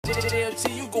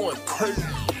You going crazy.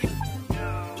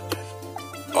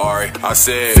 Alright, I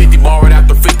said 50 ball right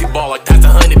after 50 ball, like that's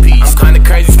 100 piece. I'm kinda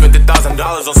crazy, spent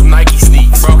 $1,000 on some Nike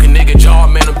sneaks. Broken nigga jaw,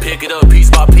 man, I'm pick it up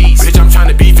piece by piece. Bitch, I'm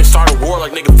tryna beef and start a war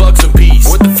like nigga fuck some peace.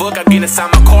 What the fuck, I get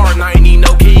inside my car and I ain't need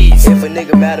no keys. If a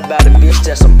nigga mad about a bitch,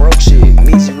 that's some broke shit.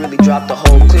 Meezy really dropped the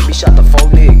whole clip, he shot the full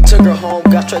nigga. Took her home,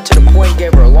 got straight to the point,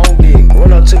 gave her a long dick.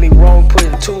 Run up to me wrong,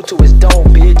 putting 2 to his dome,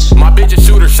 bitch. My bitch a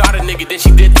shooter, shot a nigga, then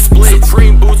she did the split.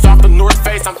 Supreme boots off the North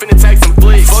Face, I'm finna take some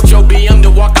flicks. Fuck your BM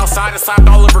to walk outside and slapped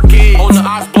all of her kids. On the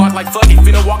ops block like fuck it,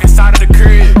 finna walk inside of the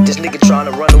crib. This nigga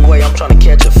tryna run away, I'm tryna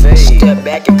catch a fade. Step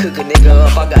back and cook a nigga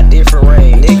up, I got different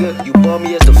range. Nigga, you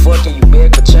bummy as the fuck and you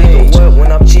beg for change. What,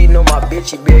 when I'm cheating on my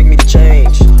bitch, he beg me to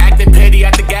change. Acting petty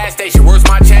at the gas station, where's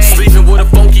my change? Sleeping with a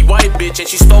funky white bitch and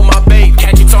she stole my bait.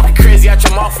 Catch you talking crazy out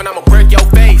your mouth and I'ma break your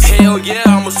face. Hell yeah,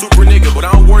 I'm a super nigga, but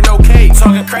I don't wear no cape.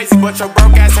 Talking crazy, but your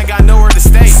broke ass